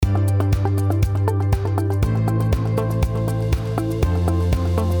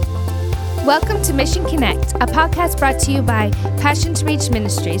Welcome to Mission Connect, a podcast brought to you by Passion to Reach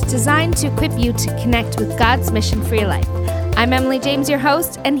Ministries, designed to equip you to connect with God's mission for your life. I'm Emily James, your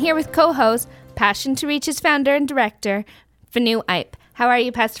host, and here with co-host, Passion to Reach's founder and director, Fanu Ipe. How are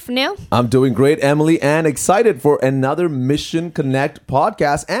you, Pastor Fanu? I'm doing great, Emily, and excited for another Mission Connect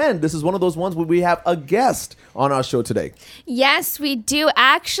podcast. And this is one of those ones where we have a guest on our show today. Yes, we do.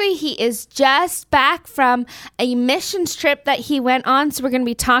 Actually, he is just back from a missions trip that he went on. So we're going to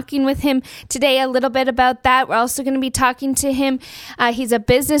be talking with him today a little bit about that. We're also going to be talking to him. He's a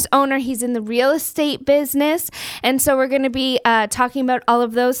business owner. He's in the real estate business. And so we're going to be talking about all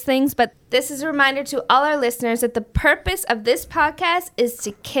of those things. But this is a reminder to all our listeners that the purpose of this podcast is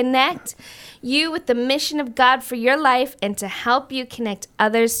to connect you with the mission of God for your life and to help you connect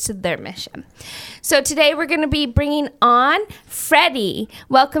others to their mission. So today we're going to be bringing on Freddie.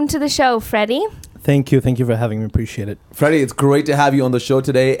 Welcome to the show, Freddie. Thank you. Thank you for having me. Appreciate it. Freddie, it's great to have you on the show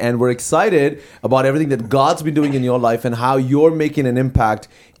today, and we're excited about everything that God's been doing in your life and how you're making an impact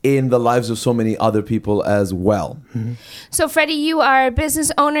in the lives of so many other people as well. Mm-hmm. So, Freddie, you are a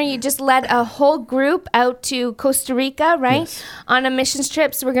business owner. You just led a whole group out to Costa Rica, right? Yes. On a missions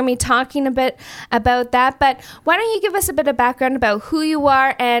trip. So we're going to be talking a bit about that. But why don't you give us a bit of background about who you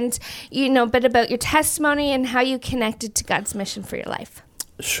are and, a bit about your testimony and how you connected to God's mission for your life?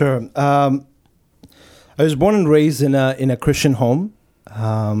 Sure. I was born and raised in a Christian home.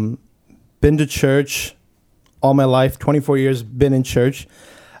 Been to church all my life, 24 years been in church.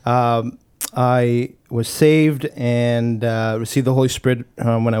 I was saved and received the Holy Spirit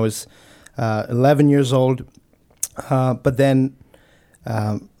when I was 11 years old. But then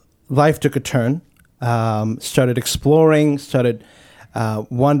life took a turn. Started exploring, started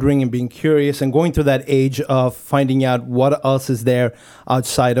wondering and being curious and going through that age of finding out what else is there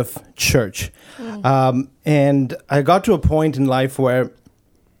outside of church. And I got to a point in life where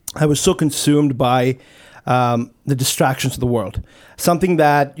I was so consumed by the distractions of the world. Something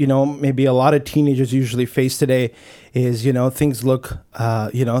that, maybe a lot of teenagers usually face today is, things look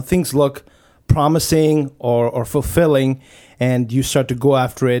promising or fulfilling, and you start to go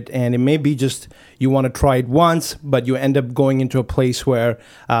after it, and it may be just you want to try it once, but you end up going into a place where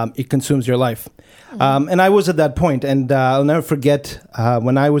it consumes your life. And I was at that point, and I'll never forget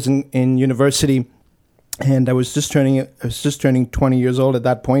when I was in university, and I was just turning 20 years old at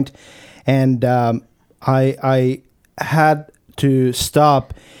that point, and I had to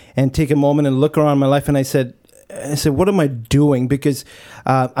stop and take a moment and look around my life, and I said, what am I doing? Because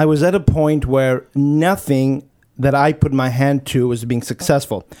I was at a point where nothing that I put my hand to was being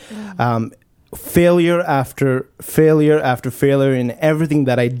successful. Failure after failure after failure in everything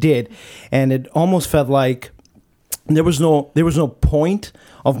that I did, and it almost felt like there was no point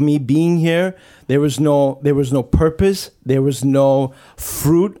of me being here. There was no purpose. There was no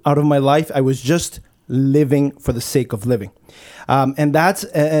fruit out of my life. I was just living for the sake of living. And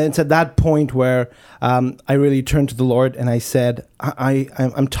it's at that point where I really turned to the Lord and I said,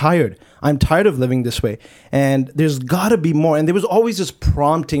 I'm tired. I'm tired of living this way. And there's got to be more. And there was always this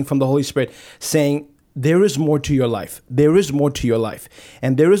prompting from the Holy Spirit saying, there is more to your life. There is more to your life.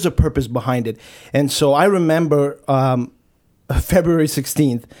 And there is a purpose behind it. And so I remember February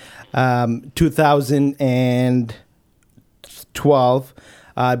 16th, 2012,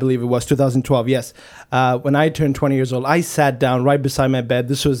 I believe it was 2012, yes. When I turned 20 years old, I sat down right beside my bed.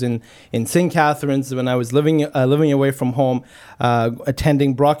 This was in St. Catharines when I was living away from home,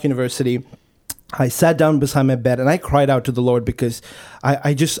 attending Brock University. I sat down beside my bed and I cried out to the Lord because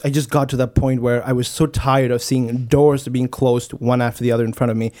I just got to that point where I was so tired of seeing doors being closed one after the other in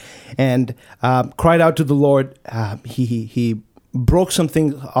front of me, and cried out to the Lord. He broke some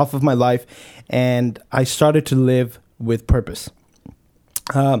things off of my life, and I started to live with purpose.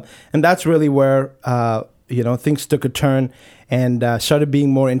 And that's really where, things took a turn and started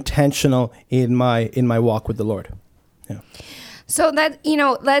being more intentional in my walk with the Lord. Yeah. So that,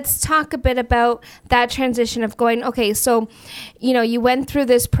 let's talk a bit about that transition of going, okay, so, you went through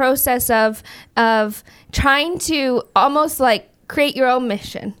this process of trying to almost like create your own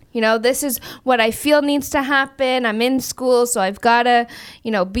mission. This is what I feel needs to happen. I'm in school, so I've got to,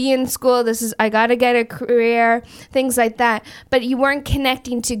 be in school. I got to get a career, things like that. But you weren't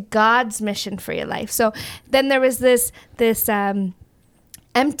connecting to God's mission for your life. So then there was this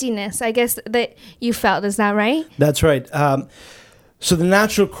emptiness, I guess, that you felt. Is that right? That's right. So the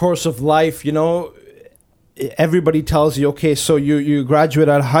natural course of life, everybody tells you, okay, so you graduate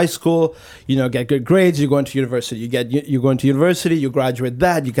out of high school, get good grades, you go into university. You go into university, you graduate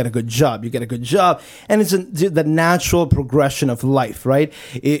that, you get a good job, and it's the natural progression of life, right?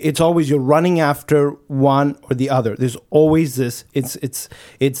 It's always you're running after one or the other. There's always this. It's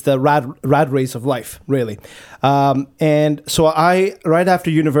the rat race of life, really. And so right after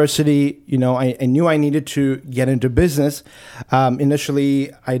university, I knew I needed to get into business.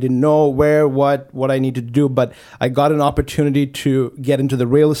 Initially, I didn't know what I needed to do, but I got an opportunity to get into the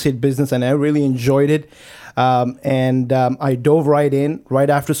real estate business, and I really enjoyed it. I dove right in right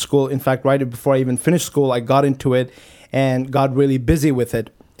after school. In fact, right before I even finished school, I got into it and got really busy with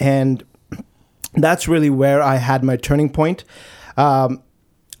it. And that's really where I had my turning point. The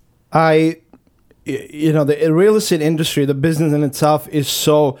real estate industry, the business in itself is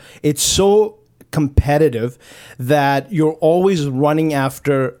so competitive that you're always running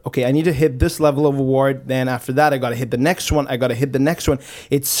after, okay, I need to hit this level of award. Then after that, I got to hit the next one.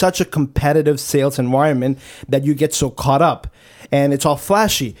 It's such a competitive sales environment that you get so caught up, and it's all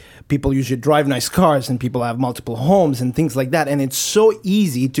flashy. People usually drive nice cars, and people have multiple homes and things like that. And it's so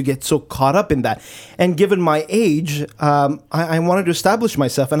easy to get so caught up in that. And given my age, I wanted to establish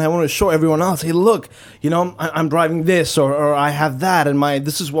myself, and I wanted to show everyone else, hey, look, I'm driving this, or I have that, and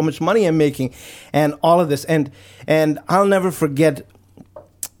this is how much money I'm making, and all of this. And I'll never forget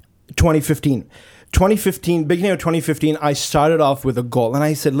 2015. Beginning of 2015, I started off with a goal, and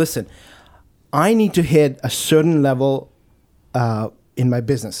I said, listen, I need to hit a certain level in my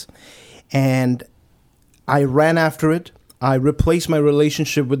business. And I ran after it. I replaced my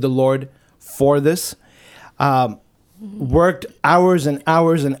relationship with the Lord for this. Worked hours and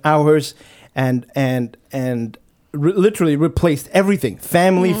hours and hours, and literally replaced everything.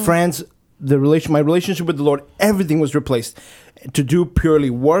 Family, friends, my relationship with the Lord, everything was replaced to do purely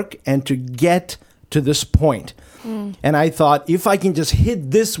work and to get to this point. And I thought, if I can just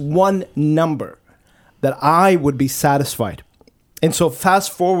hit this one number, that I would be satisfied. And so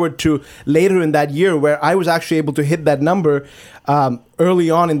fast forward to later in that year, where I was actually able to hit that number early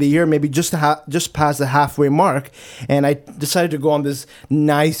on in the year, maybe just past the halfway mark. And I decided to go on this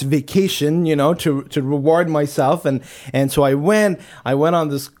nice vacation, to reward myself. And so I went on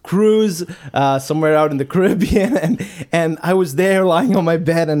this cruise somewhere out in the Caribbean, and I was there lying on my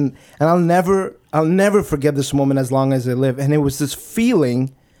bed, and I'll never forget this moment as long as I live. And it was this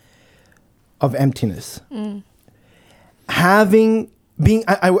feeling of emptiness. I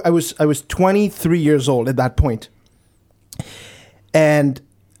was 23 years old at that point, and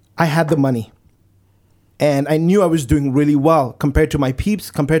I had the money, and I knew I was doing really well compared to my peeps,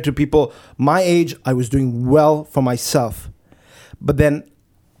 compared to people my age. I was doing well for myself, but then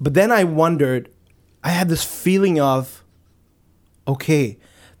I wondered. I had this feeling of, okay,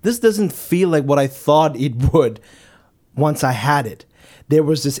 this doesn't feel like what I thought it would once I had it. There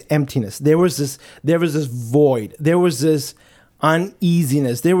was this emptiness. There was this void. There was this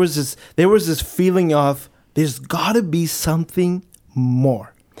uneasiness. There was this feeling of, there's got to be something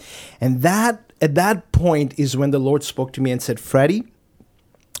more. And that at that point is when the Lord spoke to me and said, Freddie,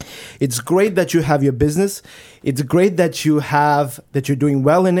 it's great that you have your business. It's great that you're doing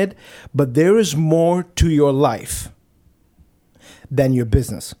well in it, but there is more to your life than your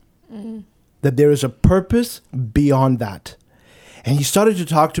business. That there is a purpose beyond that. And he started to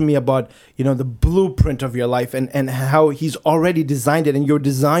talk to me about, the blueprint of your life and how he's already designed it. And you're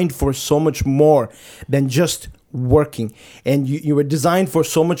designed for so much more than just working. And you were designed for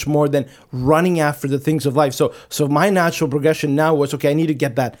so much more than running after the things of life. So my natural progression now was, okay, I need to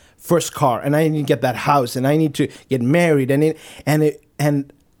get that first car, and I need to get that house, and I need to get married. And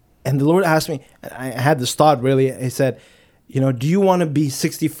the Lord asked me, I had this thought really, he said, do you want to be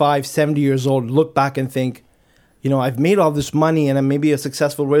 65, 70 years old, look back and think, I've made all this money and I'm maybe a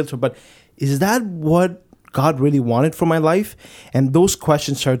successful realtor, but is that what God really wanted for my life? And those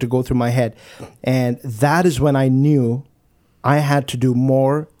questions started to go through my head. And that is when I knew I had to do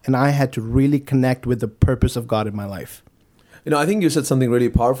more, and I had to really connect with the purpose of God in my life. I think you said something really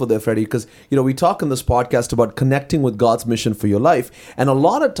powerful there, Freddie, because, we talk in this podcast about connecting with God's mission for your life. And a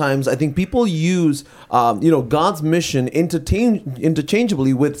lot of times, I think people use, God's mission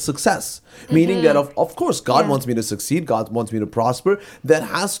interchangeably with success. Meaning that, of course, God wants me to succeed. God wants me to prosper. That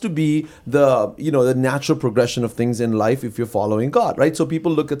has to be the natural progression of things in life if you're following God, right? So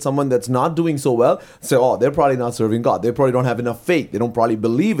people look at someone that's not doing so well, say, oh, they're probably not serving God. They probably don't have enough faith. They don't probably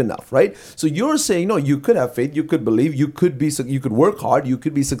believe enough, right? So you're saying, no, you could have faith. You could believe. You could be you could work hard, you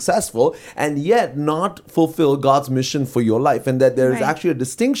could be successful, and yet not fulfill God's mission for your life. And that there is actually a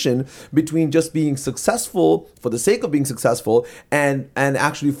distinction between just being successful for the sake of being successful and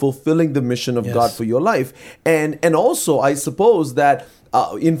actually fulfilling the mission of God for your life. And also, I suppose that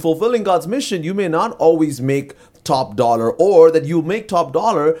in fulfilling God's mission, you may not always make top dollar, or that you make top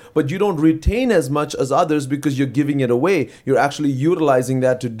dollar, but you don't retain as much as others because you're giving it away. You're actually utilizing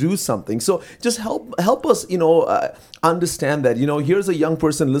that to do something. So just help us, understand that, here's a young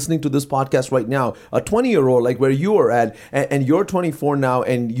person listening to this podcast right now, a 20-year-old, like where you are at, and you're 24 now,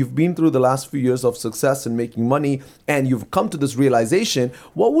 and you've been through the last few years of success and making money, and you've come to this realization.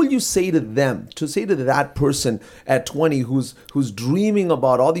 What will you say to them, to say to that person at 20 who's dreaming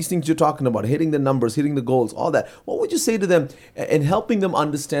about all these things you're talking about, hitting the numbers, hitting the goals, all that? What would you say to them in helping them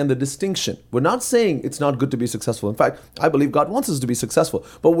understand the distinction? We're not saying it's not good to be successful. In fact, I believe God wants us to be successful,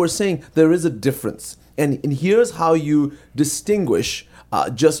 but we're saying there is a difference. And here's how you distinguish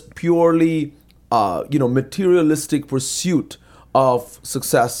just purely, materialistic pursuit of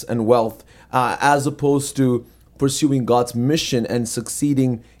success and wealth as opposed to pursuing God's mission and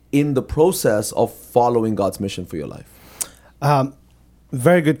succeeding in the process of following God's mission for your life.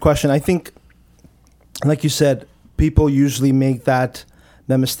 Very good question. I think, like you said, people usually make the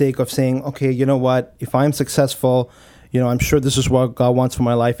mistake of saying, okay, you know what, if I'm successful, I'm sure this is what God wants for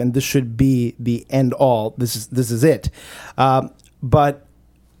my life, and this should be the end all. This is it. But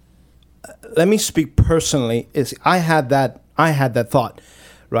let me speak personally. I had that thought,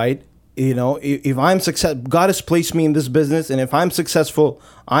 right? If I'm successful, God has placed me in this business, and if I'm successful,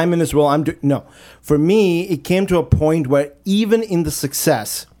 I'm in His will. No. For me, it came to a point where even in the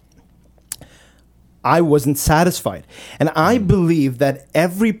success, I wasn't satisfied. And I believe that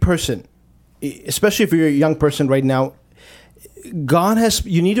every person, especially if you're a young person right now,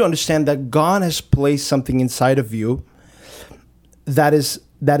 you need to understand that God has placed something inside of you that is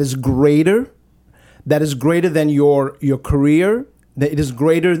greater than your career, that it is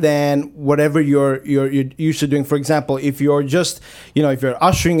greater than whatever you're used to doing. For example, if you're just, if you're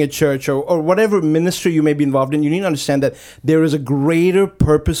ushering a church or whatever ministry you may be involved in, you need to understand that there is a greater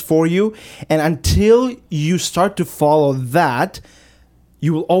purpose for you. And until you start to follow that,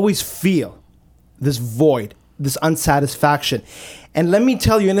 you will always feel this void, this unsatisfaction. And let me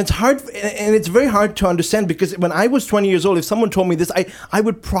tell you, and it's very hard to understand, because when I was 20 years old, if someone told me this, I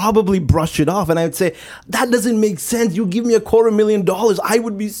would probably brush it off, and I would say, that doesn't make sense. You give me $250,000, I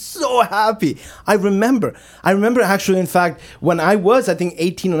would be so happy. I remember actually, in fact, when I was, I think,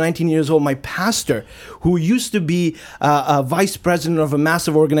 18 or 19 years old, my pastor, who used to be a vice president of a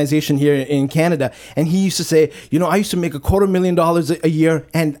massive organization here in Canada, and he used to say, I used to make $250,000 a year,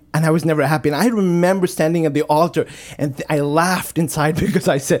 and I was never happy. And I remember standing at the altar, and I laughed inside because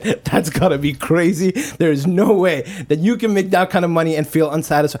I said, that's gotta be crazy. There is no way that you can make that kind of money and feel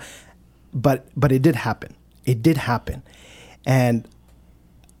unsatisfied. But it did happen. It did happen. And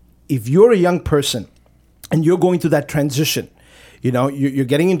if you're a young person and you're going through that transition, you're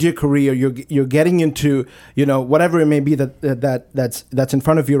getting into your career, you're getting into, whatever it may be that's in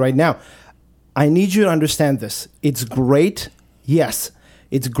front of you right now, I need you to understand this. It's great. Yes.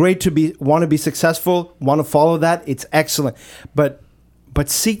 It's great to want to be successful, want to follow that. It's excellent. But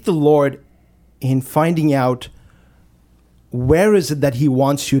seek the Lord in finding out where is it that He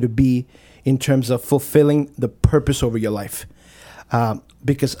wants you to be in terms of fulfilling the purpose over your life.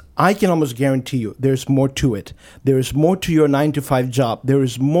 Because I can almost guarantee you there's more to it. There is more to your 9-to-5 job. There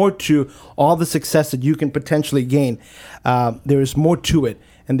is more to all the success that you can potentially gain. There is more to it.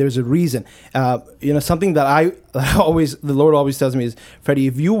 And there's a reason. Something that the Lord always tells me is, Freddie,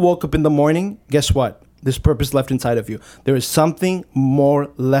 if you woke up in the morning, guess what? There's purpose left inside of you. There is something more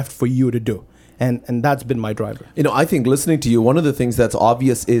left for you to do. And that's been my driver. I think listening to you, one of the things that's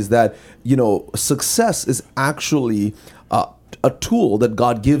obvious is that, success is actually a tool that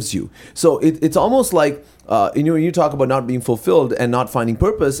God gives you. So it's almost like, when you talk about not being fulfilled and not finding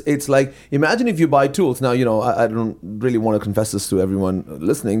purpose, it's like, imagine if you buy tools. Now, I don't really want to confess this to everyone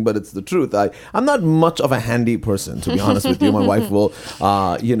listening, but it's the truth. I'm not much of a handy person, to be honest with you. My wife will,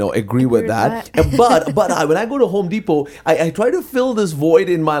 agree with that. But when I go to Home Depot, I try to fill this void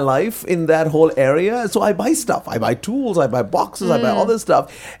in my life in that whole area. So I buy stuff. I buy tools. I buy boxes. I buy all this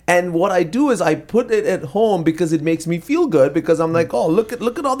stuff. And what I do is I put it at home because it makes me feel good, because I'm like, oh, look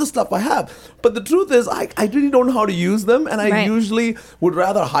at all the stuff I have. But the truth is, I really don't know how to use them, and I usually would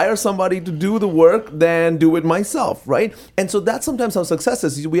rather hire somebody to do the work than do it myself, right? And so that's sometimes how success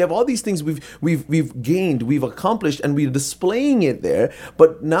is. We have all these things we've gained, we've accomplished, and we're displaying it there.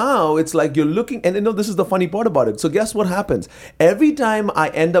 But now it's like you're looking, and this is the funny part about it. So guess what happens? Every time I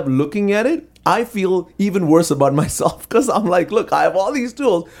end up looking at it, I feel even worse about myself because I'm like, look, I have all these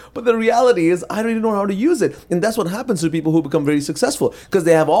tools, but the reality is I don't even know how to use it. And that's what happens to people who become very successful because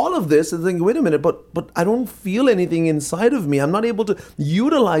they have all of this and think, wait a minute, but I don't feel anything inside of me. I'm not able to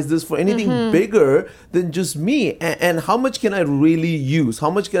utilize this for anything bigger than just me. And how much can I really use?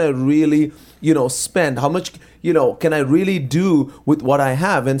 How much can I really, spend? How much, can I really do with what I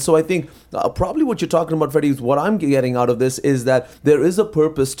have? And so I think probably what you're talking about, Freddie, is what I'm getting out of this is that there is a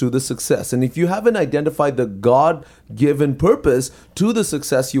purpose to the success. And if you haven't identified the God-given purpose to the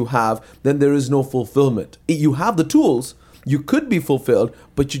success you have, then there is no fulfillment. You have the tools. You could be fulfilled,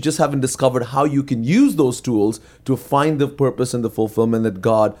 but you just haven't discovered how you can use those tools to find the purpose and the fulfillment that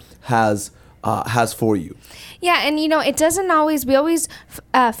God has for you. Yeah, and it doesn't always. We always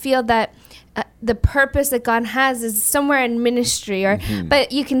feel that the purpose that God has is somewhere in ministry,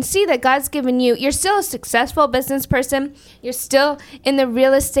 but you can see that God's given you. You're still a successful business person. You're still in the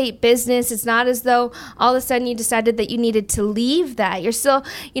real estate business. It's not as though all of a sudden you decided that you needed to leave that. You're still,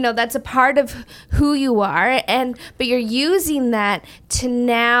 that's a part of who you are, but you're using that to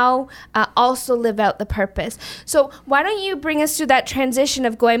now also live out the purpose. So why don't you bring us through that transition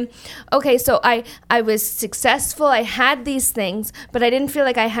of going, okay, so I was successful. I had these things, but I didn't feel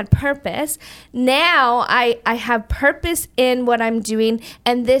like I had purpose. Now I have purpose in what I'm doing,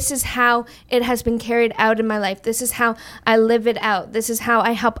 and this is how it has been carried out in my life. This is how I live it out. This is how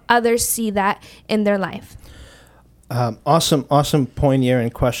I help others see that in their life. Awesome point here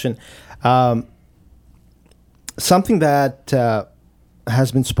and question. Something that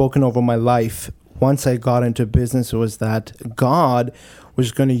has been spoken over my life once I got into business was that God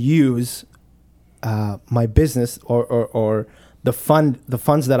was going to use my business or the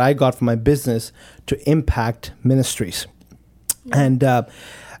funds that I got from my business to impact ministries. And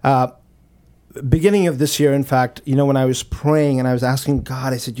beginning of this year, in fact, when I was praying and I was asking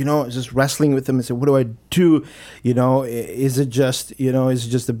God, I said, I was just wrestling with him. I said, what do I do? Is it just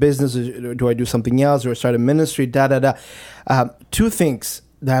the business? Do I do something else? Do I start a ministry? Two things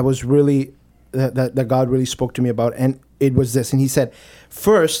that was really, that God really spoke to me about. And it was this. And he said,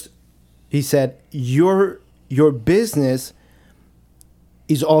 first, he said, your business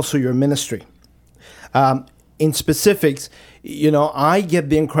is also your ministry. In specifics, I get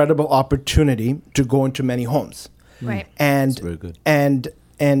the incredible opportunity to go into many homes, right? That's very good. And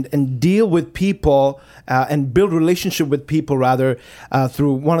deal with people and build relationship with people rather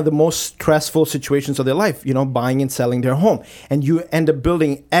through one of the most stressful situations of their life, buying and selling their home, and you end up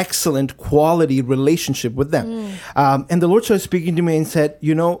building excellent quality relationship with them. And the Lord started speaking to me and said,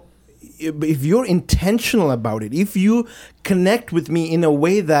 if you're intentional about it, if you connect with me in a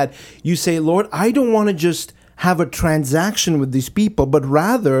way that you say, Lord, I don't want to just have a transaction with these people, but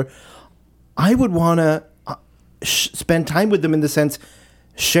rather I would want to spend time with them in the sense,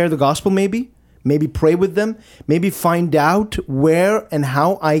 share the gospel maybe pray with them, maybe find out where and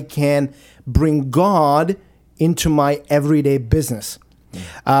how I can bring God into my everyday business.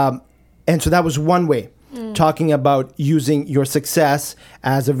 And so that was one way. Talking about using your success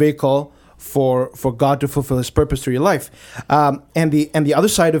as a vehicle for God to fulfill his purpose through your life. And the other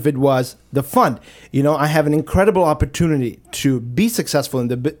side of it was the fund. I have an incredible opportunity to be successful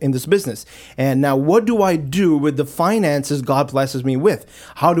in this business. And now what do I do with the finances God blesses me with?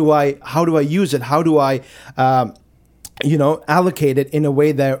 How do I use it? How do I allocate it in a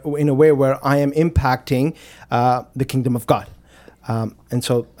way where I am impacting the kingdom of God? And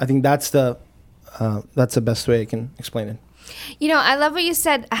so I think that's the best way I can explain it. I love what you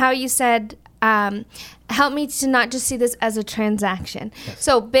said, how you said, help me to not just see this as a transaction. Yes.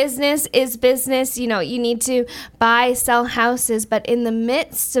 So business is business. You need to buy, sell houses, but in the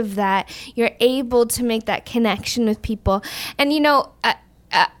midst of that, you're able to make that connection with people. And,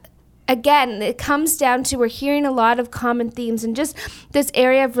 again, it comes down to we're hearing a lot of common themes and just this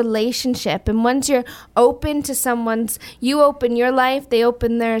area of relationship. And once you're open to you open your life, they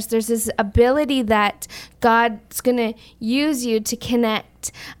open theirs. There's this ability that God's going to use you to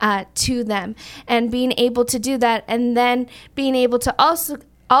connect to them, and being able to do that, and then being able to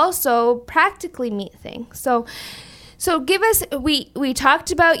also practically meet things. So give us, we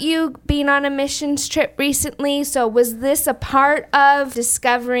talked about you being on a missions trip recently. So was this a part of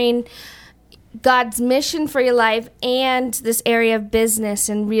discovering God's mission for your life and this area of business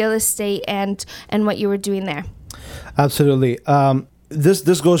and real estate and what you were doing there? Absolutely.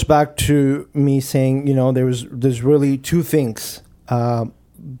 This goes back to me saying, there's really two things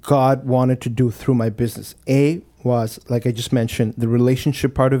God wanted to do through my business. A was, like I just mentioned, the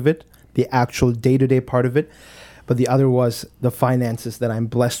relationship part of it, the actual day-to-day part of it. But the other was the finances that I'm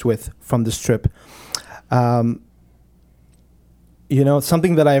blessed with from this trip.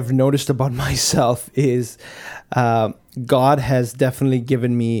 something that I've noticed about myself is God has definitely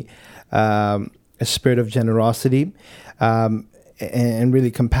given me a spirit of generosity and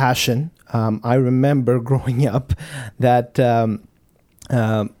really compassion. I remember growing up that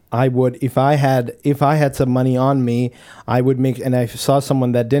I would, if I had some money on me, I would and I saw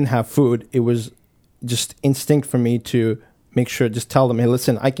someone that didn't have food, it was just instinct for me to make sure, just tell them, hey,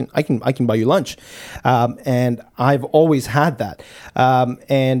 listen, I can buy you lunch. And I've always had that.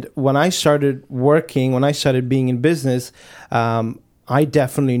 And when I started working, when I started being in business, I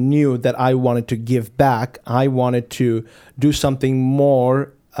definitely knew that I wanted to give back. I wanted to do something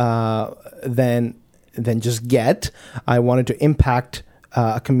more than just get. I wanted to impact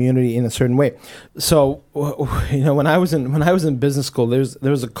a community in a certain way. So, when I was in business school, there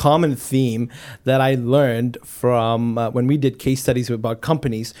was a common theme that I learned from when we did case studies about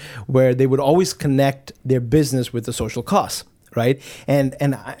companies, where they would always connect their business with the social costs. Right.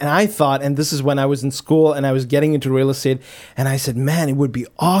 And I thought, and this is when I was in school and I was getting into real estate, and I said, man, it would be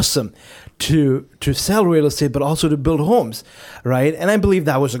awesome to sell real estate, but also to build homes. Right. And I believe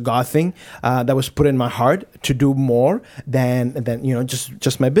that was a God thing that was put in my heart to do more than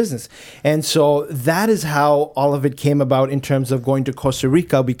just my business. And so that is how all of it came about in terms of going to Costa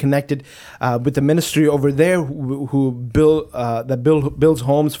Rica. We connected with the ministry over there who builds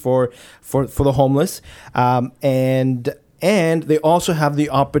homes for the homeless. And they also have the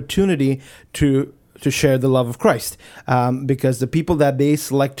opportunity to share the love of Christ, because the people that they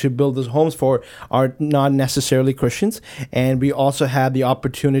select to build those homes for are not necessarily Christians. And we also had the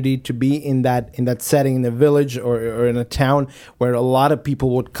opportunity to be in that setting, in the village or in a town where a lot of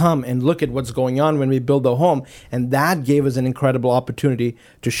people would come and look at what's going on when we build a home. And that gave us an incredible opportunity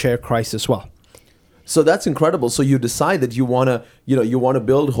to share Christ as well. So that's incredible. So you decide that you want to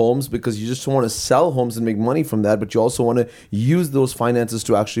build homes because you just want to sell homes and make money from that, but you also want to use those finances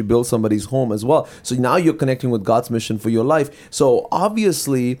to actually build somebody's home as well. So now you're connecting with God's mission for your life. So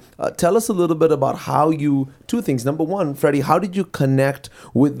obviously, tell us a little bit about two things. Number one, Freddie, how did you connect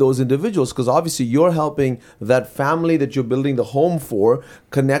with those individuals? Because obviously you're helping that family that you're building the home for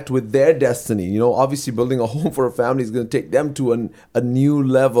connect with their destiny. Obviously building a home for a family is going to take them to a new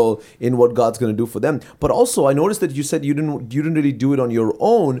level in what God's going to do for them. But also, I noticed that you said you didn't really do it on your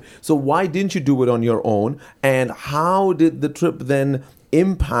own. So why didn't you do it on your own? And how did the trip then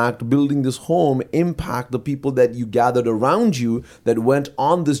impact building this home, impact the people that you gathered around you that went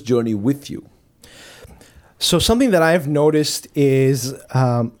on this journey with you? So something that I've noticed is,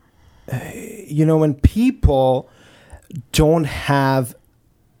 when people don't have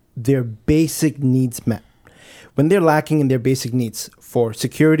their basic needs met, when they're lacking in their basic needs for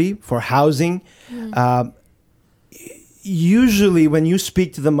security, for housing, usually when you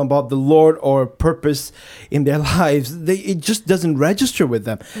speak to them about the Lord or purpose in their lives, it just doesn't register with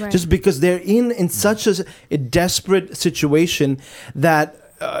them. Right. Just because they're in such a desperate situation that,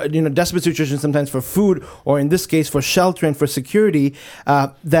 desperate situation sometimes for food, or in this case for shelter and for security,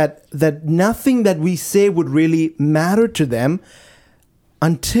 that nothing that we say would really matter to them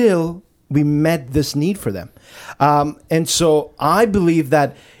until we met this need for them. And so I believe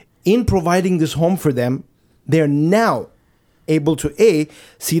that in providing this home for them, they're now able to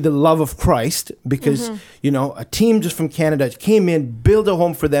see the love of Christ, because a team just from Canada came in, built a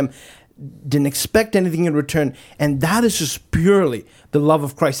home for them, didn't expect anything in return, and that is just purely the love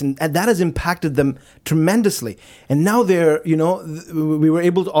of Christ, and that has impacted them tremendously. And now they're, we were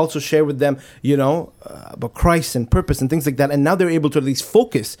able to also share with them, about Christ and purpose and things like that, and now they're able to at least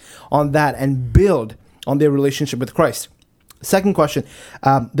focus on that and build on their relationship with Christ. Second question,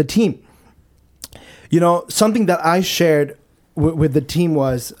 the team. Something that I shared with the team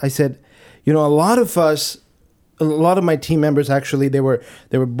was, I said, a lot of my team members, actually, they were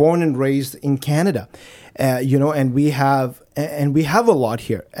born and raised in Canada, and we have a lot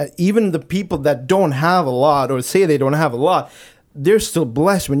here. Even the people that don't have a lot, or say they don't have a lot, they're still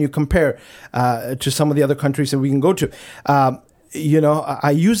blessed when you compare to some of the other countries that we can go to.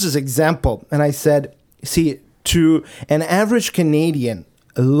 I use this example, and I said, see, to an average Canadian,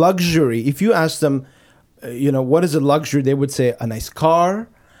 luxury, if you ask them, what is a luxury, they would say a nice car,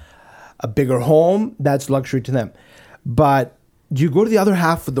 a bigger home. That's luxury to them. But you go to the other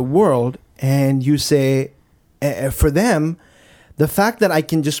half of the world and you say, for them, the fact that I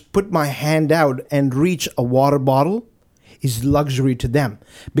can just put my hand out and reach a water bottle is luxury to them,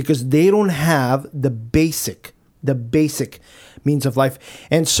 because they don't have the basic means of life.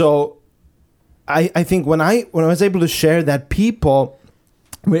 And so I think when I was able to share that, people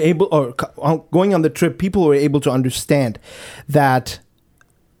were able, or going on the trip, people were able to understand that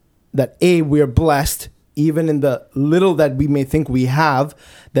we are blessed even in the little that we may think we have,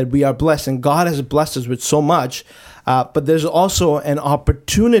 that we are blessed. And God has blessed us with so much. But there's also an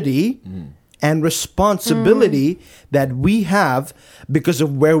opportunity and responsibility that we have because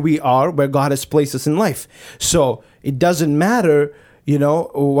of where we are, where God has placed us in life. So it doesn't matter,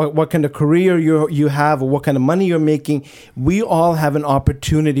 what kind of career you have or what kind of money you're making. We all have an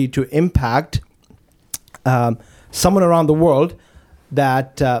opportunity to impact someone around the world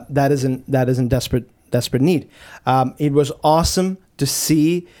that is in desperate need. It was awesome to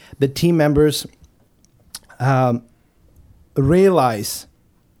see the team members realize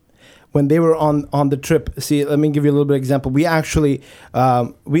when they were on the trip. See, let me give you a little bit of example. We actually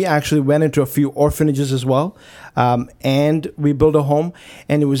went into a few orphanages as well, and we built a home.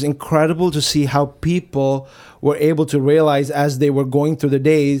 And it was incredible to see how people were able to realize as they were going through the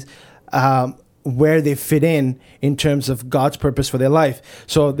days where they fit in terms of God's purpose for their life.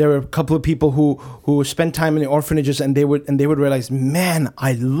 So there were a couple of people who spent time in the orphanages, and they would realize, man,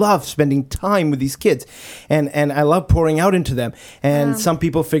 I love spending time with these kids, and I love pouring out into them. And some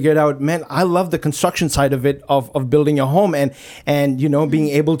people figured out, man, I love the construction side of it, of building a home, and being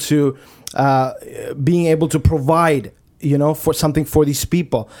able to provide for something for these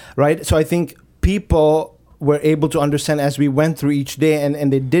people, right? So I think people were able to understand as we went through each day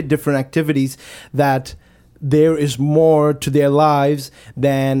and they did different activities that there is more to their lives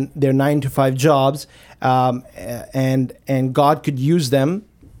than their 9-to-5 jobs, and God could use them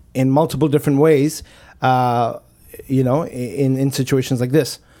in multiple different ways, in situations like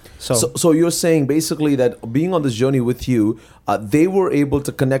this. So you're saying basically that being on this journey with you, they were able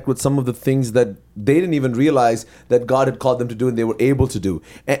to connect with some of the things that they didn't even realize that God had called them to do, and they were able to do.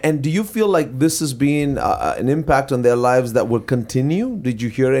 And do you feel like this has been an impact on their lives that will continue? Did you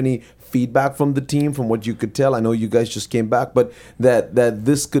hear any feedback from the team, from what you could tell? I know you guys just came back, but that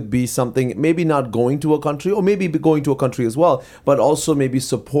this could be something, maybe not going to a country, or maybe going to a country as well, but also maybe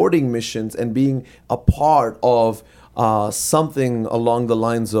supporting missions and being a part of something along the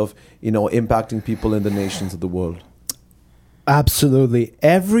lines of, impacting people in the nations of the world. Absolutely.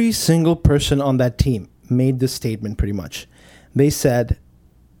 Every single person on that team made this statement pretty much. They said,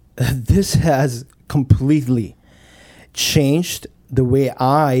 this has completely changed the way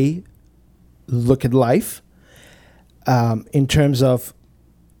I look at life, in terms of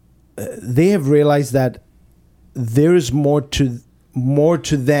they have realized that there is more to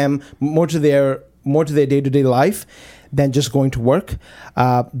their day-to-day life than just going to work.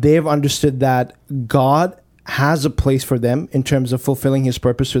 They have understood that God has a place for them in terms of fulfilling his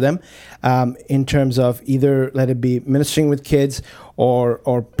purpose for them, in terms of either let it be ministering with kids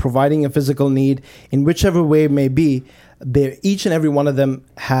or providing a physical need, in whichever way it may be. Each and every one of them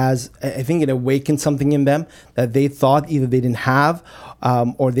has, I think, it awakened something in them that they thought either they didn't have,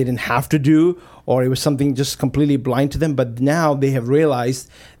 or they didn't have to do, or it was something just completely blind to them. But now they have realized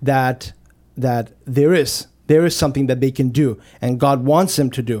that there is something that they can do, and God wants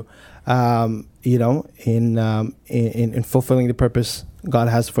them to do, in fulfilling the purpose God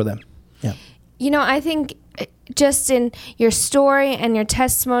has for them. Yeah. I think just in your story and your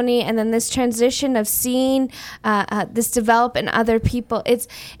testimony, and then this transition of seeing this develop in other people,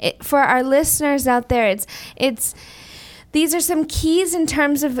 for our listeners out there, these are some keys in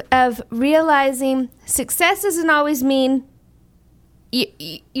terms of realizing success doesn't always mean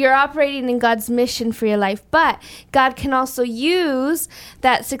you're operating in God's mission for your life, but God can also use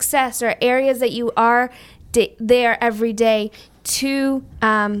that success or areas that you are there every day to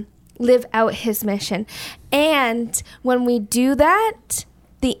live out his mission. And when we do that,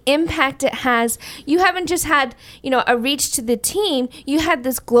 the impact it has, you haven't just had, a reach to the team, you had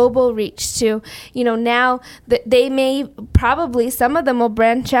this global reach to, now that they may probably, some of them will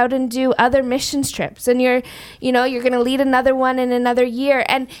branch out and do other missions trips, and you're going to lead another one in another year.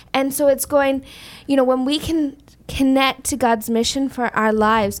 And so it's going, when we can connect to God's mission for our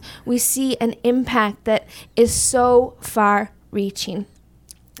lives, we see an impact that is so far reaching.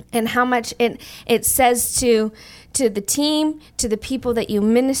 And how much it says to the team, to the people that you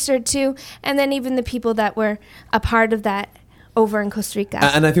ministered to, and then even the people that were a part of that over in Costa Rica.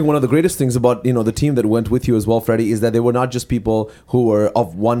 And I think one of the greatest things about the team that went with you as well, Freddie, is that they were not just people who were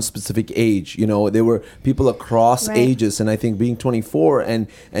of one specific age. They were people across ages. And I think being 24 and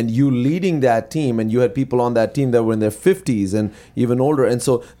you leading that team, and you had people on that team that were in their 50s and even older. And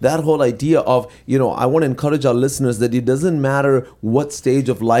so that whole idea of, I want to encourage our listeners that it doesn't matter what stage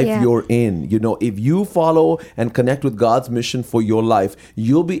of life you're in. If you follow and connect with God's mission for your life,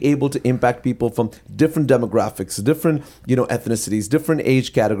 you'll be able to impact people from different demographics, different, ethnicities, different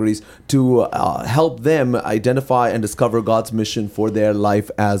age categories to help them identify and discover God's mission for their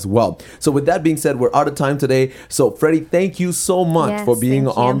life as well. So with that being said, we're out of time today. So Freddie, thank you so much for being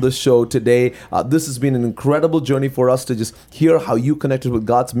on the show today. This has been an incredible journey for us to just hear how you connected with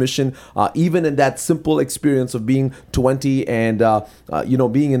God's mission, even in that simple experience of being 20 and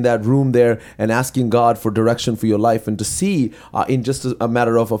being in that room there and asking God for direction for your life, and to see in just a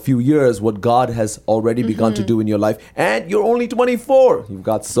matter of a few years what God has already begun to do in your life. And you're only 24. You've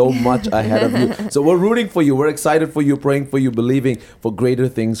got so much ahead of you. So we're rooting for you. We're excited for you, praying for you, believing for greater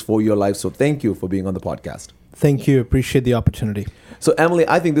things for your life. So thank you for being on the podcast. Thank you. Appreciate the opportunity. So, Emily,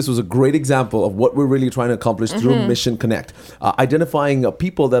 I think this was a great example of what we're really trying to accomplish through Mission Connect. Identifying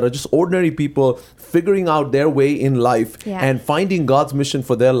people that are just ordinary people, figuring out their way in life and finding God's mission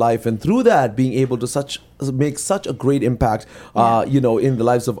for their life. And through that, being able to make such a great impact, in the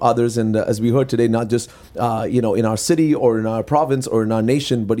lives of others. And as we heard today, not just, in our city or in our province or in our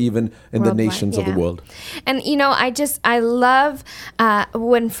nation, but even in the nations of the world. And, I love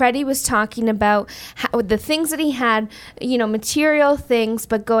when Freddie was talking about the things that he had, material things,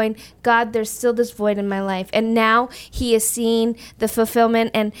 but going, God, there's still this void in my life. And now he is seeing the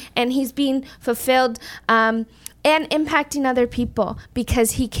fulfillment and he's being fulfilled and impacting other people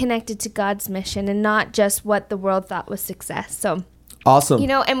because he connected to God's mission and not just what the world thought was success. So awesome.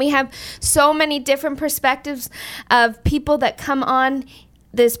 And we have so many different perspectives of people that come on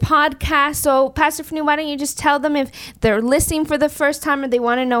this podcast. So Pastor Fanu, why don't you just tell them if they're listening for the first time or they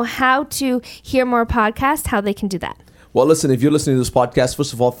want to know how to hear more podcasts, how they can do that? Well, listen, if you're listening to this podcast,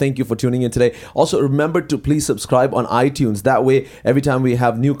 first of all, thank you for tuning in today. Also, remember to please subscribe on iTunes. That way, every time we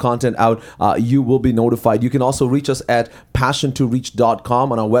have new content out, you will be notified. You can also reach us at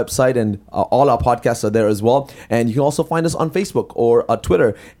passiontoreach.com on our website, and all our podcasts are there as well. And you can also find us on Facebook or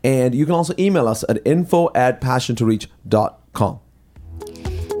Twitter. And you can also email us at info@passiontoreach.com.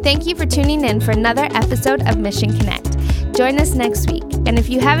 Thank you for tuning in for another episode of Mission Connect. Join us next week. And if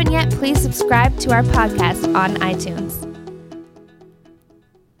you haven't yet, please subscribe to our podcast on iTunes.